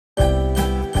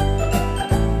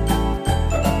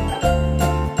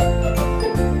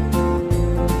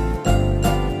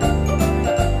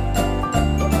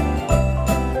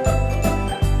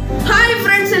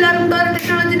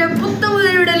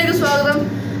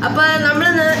അപ്പോൾ നമ്മൾ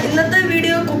ഇന്നത്തെ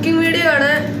വീഡിയോ കുക്കിംഗ് വീഡിയോ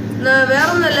ആണ്.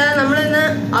 വേറൊന്നല്ല, നമ്മളിന്ന്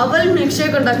അവൽ മിൽക്ക്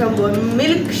ഷേക്ക് ഉണ്ടാക്കാൻ പോകും.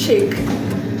 Milk shake.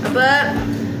 അപ്പോൾ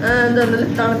എന്താ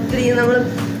തണുത്തിരിക്കും. നമ്മൾ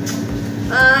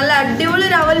നല്ല അടിപൊളി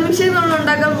ഒരു അവൽ മിൽക്ക് ഷേക്ക് നമ്മൾ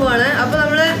ഉണ്ടാക്കാൻ പോവാണ്. അപ്പോൾ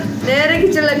നമ്മൾ നേരെ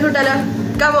കിച്ചണിലേക്ക് വിട്ടാലോ.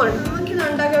 കമോൺ. നമുക്കിത്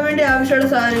ഉണ്ടാക്കാൻ വേണ്ടി ആവശ്യമുള്ള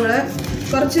സാധനങ്ങൾ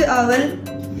കുറച്ച് അവൽ,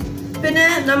 പിന്നെ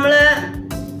നമ്മൾ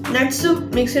നട്ട്സും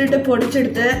മിക്സിയിലിട്ട്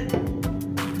പൊടിച്ചെടുത്ത്,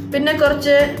 പിന്നെ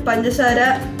കുറച്ച് പഞ്ചസാര,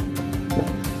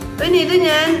 പിന്നെ ഇത്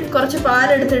ഞാൻ കുറച്ച്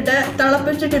പാലെടുത്തിട്ട്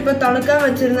തിളപ്പിച്ചിട്ട് ഇപ്പോൾ തണുക്കാൻ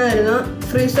വെച്ചിരുന്നായിരുന്നു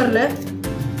ഫ്രീസറിൽ.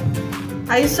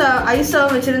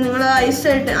 ഐസാവും വെച്ചിട്ട് നിങ്ങൾ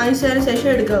ഐസായതിന് ശേഷം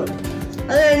എടുക്കാം.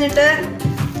 അത് കഴിഞ്ഞിട്ട്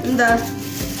എന്താ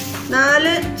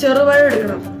 4 ചെറുപഴം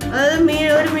എടുക്കണം. അതായത്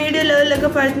ഒരു മീഡിയം ലെവലിലൊക്കെ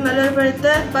നല്ലൊരു പഴുത്ത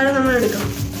പഴം നമ്മൾ എടുക്കണം.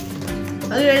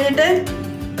 അത് കഴിഞ്ഞിട്ട്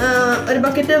ഒരു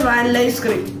ബക്കറ്റ് വാനില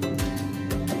ഐസ്ക്രീം.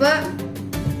 അപ്പോൾ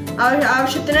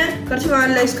ആവശ്യത്തിന് കുറച്ച്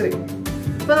വാനില ഐസ്ക്രീം.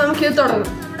 അപ്പോൾ നമുക്കിത് തുടങ്ങാം.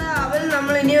 നമ്മുടെ അവൽ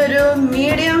നമ്മൾ ഇനി ഒരു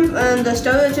മീഡിയം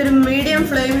സ്റ്റവ് വെച്ചൊരു മീഡിയം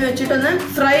ഫ്ലെയിമിൽ വെച്ചിട്ടൊന്ന്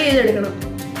ഫ്രൈ ചെയ്തെടുക്കണം.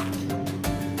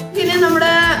 ഇനി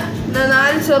നമ്മുടെ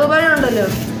 4 ചെറുപഴം ഉണ്ടല്ലോ,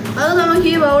 അത് നമുക്ക്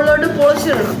ഈ ബൗളിലോട്ട്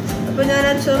പൊളിച്ചിടണം. അപ്പോൾ ഞാൻ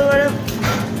ആ ചെറുപഴം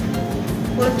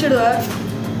പൊളിച്ചിടുക.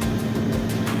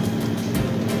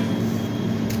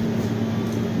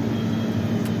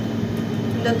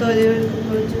 എൻ്റെ തൊലി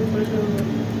പൊളിച്ച്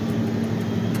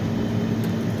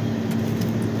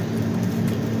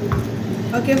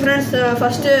ഓക്കെ ഫ്രണ്ട്സ്,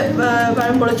 ഫസ്റ്റ്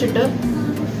പഴം പൊളിച്ചിട്ട്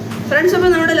ഫ്രണ്ട്സ്. അപ്പോൾ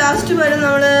നമ്മുടെ ലാസ്റ്റ് പഴം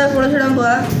നമ്മൾ പൊളിച്ചിടാൻ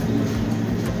പോവാ.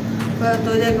 അപ്പോൾ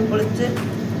തൊലിയൊക്കെ പൊളിച്ച്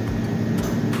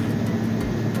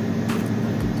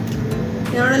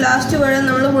നമ്മുടെ ലാസ്റ്റ് പഴം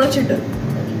നമ്മൾ പൊളിച്ചിട്ട്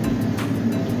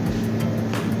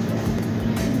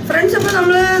ഫ്രണ്ട്സ്. അപ്പോൾ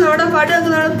നമ്മുടെ പഴമൊക്കെ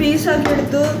നമ്മൾ പീസാക്കി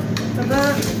എടുത്തു. അപ്പോൾ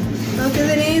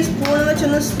നമുക്കിതിന് സ്പൂൺ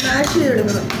വെച്ചൊന്ന് സ്മാഷ്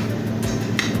ചെയ്തെടുക്കണം.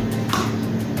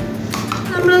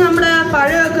 നമ്മുടെ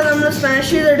പഴമൊക്കെ നമ്മൾ സ്മാഷ്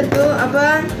ചെയ്തെടുത്തു. അപ്പോൾ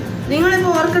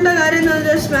നിങ്ങളിപ്പോൾ ഓർക്കേണ്ട കാര്യം എന്ന്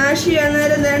വെച്ചാൽ സ്മാഷ് ചെയ്യാൻ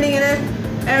നേരം എന്താണ്ട് ഇങ്ങനെ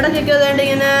ഇടയ്ക്കൊക്കെ അതാണ്ട്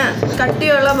ഇങ്ങനെ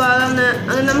കട്ടിയുള്ള ഭാഗം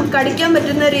അങ്ങനെ നമുക്ക് കടിക്കാൻ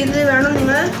പറ്റുന്ന രീതിയിൽ വേണം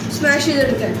നിങ്ങൾ സ്മാഷ്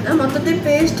ചെയ്തെടുക്കാൻ. മൊത്തത്തിൽ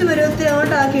പേസ്റ്റ് പരുവത്തിൽ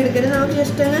അങ്ങോട്ട് ആക്കി എടുക്കരുത്. നമുക്ക്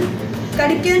ജസ്റ്റ് അങ്ങ്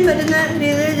കടിക്കാൻ പറ്റുന്ന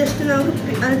രീതിയിൽ ജസ്റ്റ് നമുക്ക്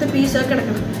അതിനകത്ത് പീസൊക്കെ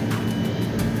എടുക്കണം.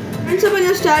 ഫ്രണ്ട്സ്, അപ്പോൾ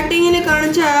ഞാൻ സ്റ്റാർട്ടിങ്ങിൽ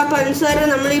കാണിച്ച ആ പഞ്ചസാര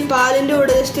നമ്മൾ ഈ പാലിൻ്റെ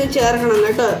കൂടെ ജസ്റ്റ് ചേർക്കണം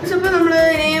കേട്ടോ. അപ്പോൾ നമ്മൾ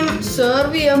ഇനിയും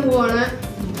സെർവ് ചെയ്യാൻ പോവാണ്.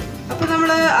 അപ്പോൾ നമ്മൾ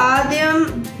ആദ്യം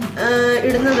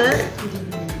ഇടുന്നത്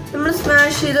നമ്മൾ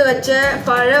സ്മാഷ് ചെയ്ത് വെച്ച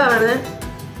പഴമാണ്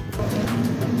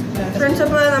ഫ്രണ്ട്സ്.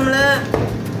 അപ്പോൾ നമ്മൾ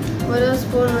ഓരോ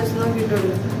സ്പൂൺ വെച്ച്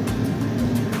നോക്കിയിട്ടുണ്ട്.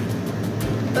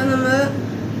 അപ്പം നമ്മൾ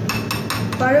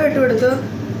പഴം ഇട്ട് കൊടുത്തു.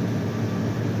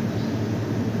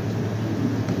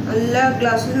 എല്ലാ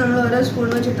ഗ്ലാസ്സിലും നമ്മൾ ഓരോ സ്പൂൺ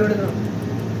വെച്ച് ഇട്ട് കൊടുക്കണം.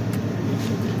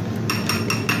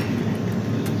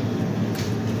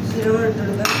 സിറം ഇട്ട്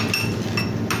കൊടുക്കുക.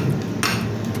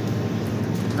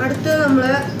 അടുത്ത് നമ്മൾ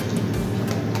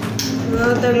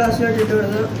മൂന്നാമത്തെ ഗ്ലാസ്സിലോട്ട് ഇട്ട്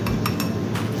കൊടുക്കുക.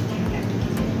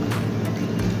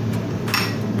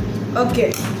 ഓക്കെ,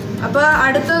 അപ്പോൾ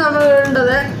അടുത്ത് നമ്മൾ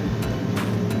ഇടേണ്ടത്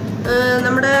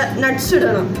നമ്മുടെ നട്ട്സ്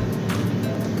ഇടണം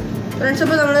ഫ്രണ്ട്സ്.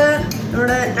 അപ്പോൾ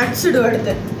നമ്മുടെ നട്ട്സ് ഇടും.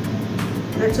 അടുത്ത്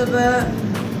നട്ട്സ് അപ്പോൾ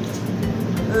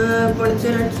പൊടിച്ച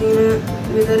നട്ട്സ് ഇങ്ങനെ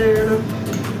വിതറിടണം.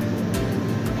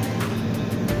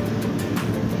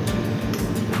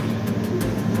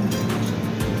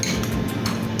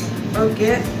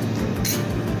 ഓക്കെ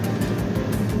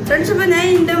ഫ്രണ്ട്സ്, അപ്പോൾ ഞാൻ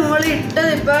ഇതിൻ്റെ മുകളിൽ ഇട്ടത്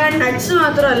ഇപ്പോൾ നട്ട്സ്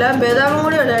മാത്രമല്ല ബദാമും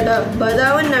കൂടി ഉണ്ട് കേട്ടോ.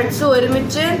 ബദാമും നട്ട്സും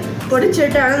ഒരുമിച്ച്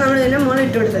പൊടിച്ചിട്ടാണ് നമ്മൾ ഇതിൻ്റെ മുകളിൽ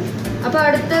ഇട്ട് കൊടുത്തത്. അപ്പോൾ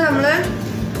അടുത്ത് നമ്മൾ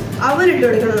അവലിട്ട്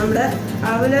കൊടുക്കണം. നമ്മുടെ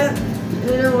അവല്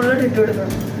ഇതിൻ്റെ മുകളിലോട്ട് ഇട്ട്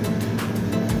കൊടുക്കണം.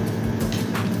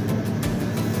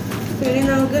 ഇനി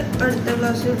നമുക്ക് അടുത്ത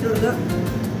ഗ്ലാസ്സിൽ ഇട്ട് കൊടുക്കാം.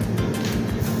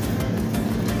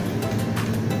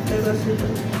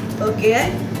 ഓക്കെ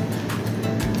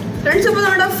ഫ്രണ്ട്സ്, അപ്പോൾ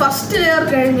നമ്മുടെ ഫസ്റ്റ് ലെയർ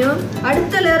കഴിഞ്ഞു.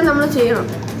 അടുത്ത ലെയർ നമ്മൾ ചെയ്യണം.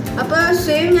 അപ്പോൾ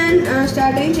സെയിം ഞാൻ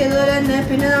സ്റ്റാർട്ടിങ് ചെയ്തതുപോലെ തന്നെ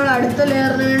പിന്നെ നമ്മൾ അടുത്ത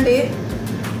ലെയറിന് വേണ്ടി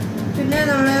പിന്നെ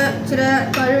നമ്മൾ ഇച്ചിരി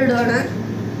പഴം ഇടുകയാണ്.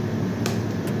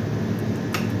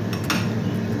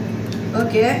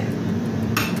 ഓക്കെ,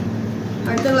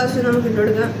 അടുത്ത ഗ്ലാസ്സിൽ നമുക്ക് ഇട്ട്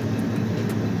കൊടുക്കാം.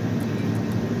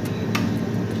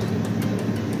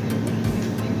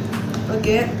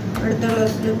 ഓക്കെ, അടുത്ത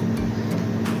ഗ്ലാസ്സിൽ.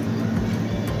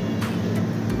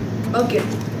 ഓക്കെ,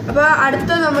 അപ്പോൾ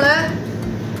അടുത്ത നമ്മൾ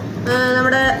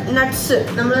നമ്മുടെ നട്ട്സ്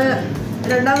നമ്മൾ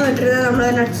രണ്ടാമത് ഇട്ടിരുന്നത് നമ്മുടെ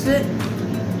നട്ട്സ്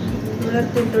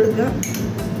നമ്മളെടുത്ത് ഇട്ട് കൊടുക്കുക.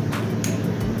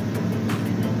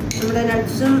 നമ്മുടെ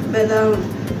നട്ട്സും ബദാമും.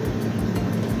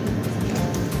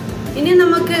 ഇനി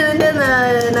നമുക്ക് ഇതിൻ്റെ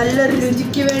നല്ലൊരു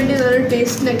രുചിക്ക് വേണ്ടി നല്ലൊരു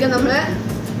ടേസ്റ്റിനൊക്കെ നമ്മൾ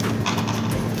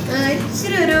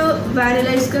ഇച്ചിരി ഒരു വാനില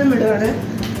ഐസ്ക്രീം ഇടുകയാണ്.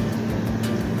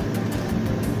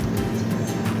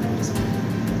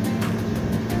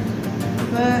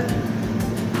 അപ്പോൾ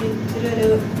ഇച്ചിരി ഒരു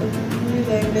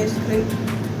വാനില ഐസ്ക്രീം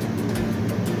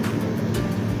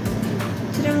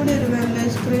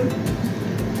ഐസ്ക്രീം.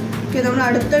 ഓക്കെ, നമ്മൾ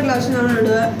അടുത്ത ഗ്ലാസ്സിൽ നമ്മൾ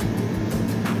ഇടുക.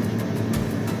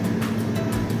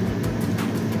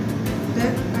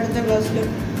 അടുത്ത ഗ്ലാസ്സിൽ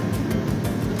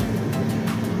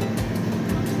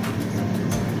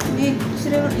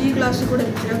ഈ ഗ്ലാസ്സിൽ കൂടെ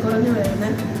ഇച്ചിരി കുറഞ്ഞു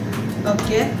വരുന്നത്.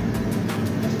 ഓക്കെ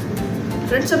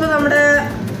ഫ്രണ്ട്സ്, അപ്പോൾ നമ്മുടെ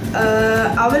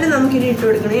അവൽ നമുക്കിനി ഇട്ട്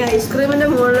കൊടുക്കണം. ഈ ഐസ്ക്രീമിൻ്റെ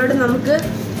മുകളിലോട്ട് നമുക്ക്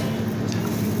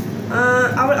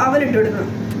അവലിട്ട് കൊടുക്കണം.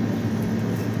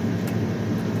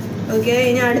 ഓക്കെ,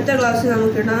 ഇനി അടുത്ത ഗ്ലാസ്സിൽ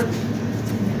നമുക്കിടാം.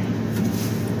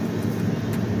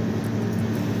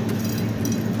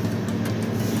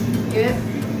 ഓക്കെ,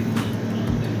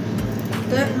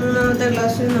 മൂന്നാമത്തെ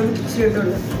ഗ്ലാസ്സിൽ നമുക്ക് ഇച്ചിരി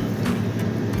ഇട്ടുള്ളൂ.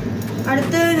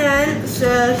 അടുത്ത് ഞാൻ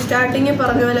സ്റ്റാർട്ടിങ്ങിൽ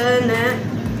പറഞ്ഞ പോലെ തന്നെ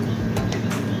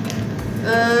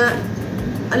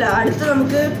അടുത്ത്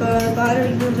നമുക്ക്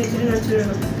പാലൊഴിക്കുമ്പോൾ ഇച്ചിരി നട്ട്സ്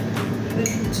ഇടണം.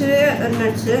 ഇച്ചിരി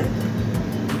നട്ട്സ്.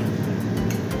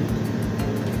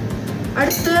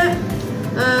 അടുത്ത്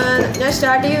ഞാൻ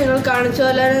സ്റ്റാർട്ടിങ്ങിൽ നിങ്ങൾ കാണിച്ച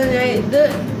പോലെ ഞാൻ ഇത്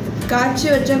കാച്ചി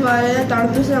വെച്ച പാല്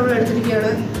തണുപ്പിച്ച് നമ്മൾ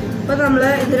എടുത്തിരിക്കുകയാണ്. അപ്പോൾ നമ്മൾ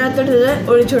ഇതിനകത്തോട്ട് ഇത്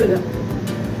ഒഴിച്ചു കൊടുക്കാം.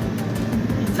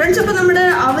 ഫ്രണ്ട്സ്, അപ്പോൾ നമ്മുടെ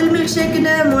അവൽ മിൽക്ക്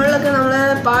ഷേക്കിൻ്റെ മുകളിലൊക്കെ നമ്മൾ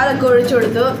പാലൊക്കെ ഒഴിച്ചു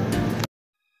കൊടുത്തു.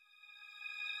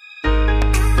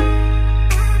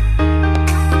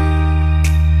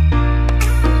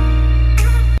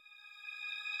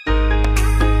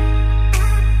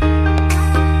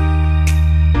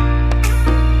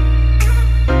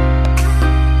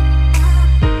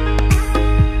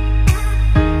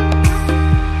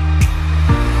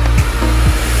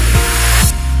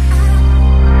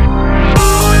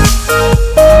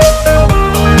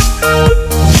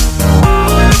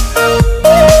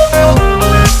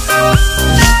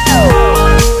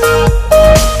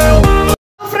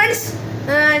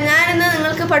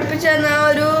 പഠിപ്പിച്ചു തന്ന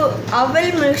ഒരു അവൽ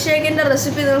മിൽക്ക് ഷേക്കിൻ്റെ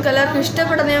റെസിപ്പി നിങ്ങൾക്ക് എല്ലാവർക്കും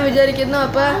ഇഷ്ടപ്പെട്ടെന്ന് ഞാൻ വിചാരിക്കുന്നു.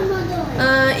 അപ്പോൾ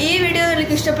ഈ വീഡിയോ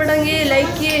നിങ്ങൾക്ക് ഇഷ്ടപ്പെട്ടെങ്കിൽ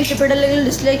ലൈക്ക് ചെയ്യുക, ഇഷ്ടപ്പെട്ടില്ലെങ്കിൽ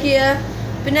ഡിസ്ലൈക്ക് ചെയ്യുക.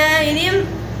 പിന്നെ ഇനിയും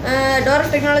ഡോർ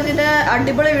ഓഫ് ടെക്നോളജിൻ്റെ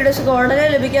അടിപൊളി വീഡിയോസൊക്കെ ഉടനെ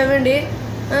ലഭിക്കാൻ വേണ്ടി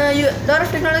door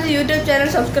of technology YouTube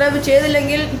channel subscribe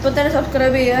ചെയ്തില്ലെങ്കിൽ ഇപ്പോൾ തന്നെ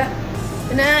സബ്സ്ക്രൈബ് ചെയ്യുക.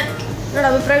 പിന്നെ നിങ്ങളുടെ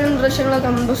അഭിപ്രായങ്ങളും നിർദ്ദേശങ്ങളും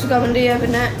കമൻറ്റ് ബോക്സിൽ കമൻറ്റ് ചെയ്യുക.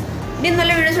 പിന്നെ ഇനിയും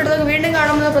നല്ല വീഡിയോസ് എടുത്തൊക്കെ വീണ്ടും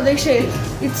കാണുമെന്ന പ്രതീക്ഷയിൽ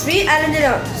ഇറ്റ്സ് മീ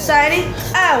അലഞ്ചന സൈനിങ്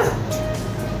ഔട്ട്.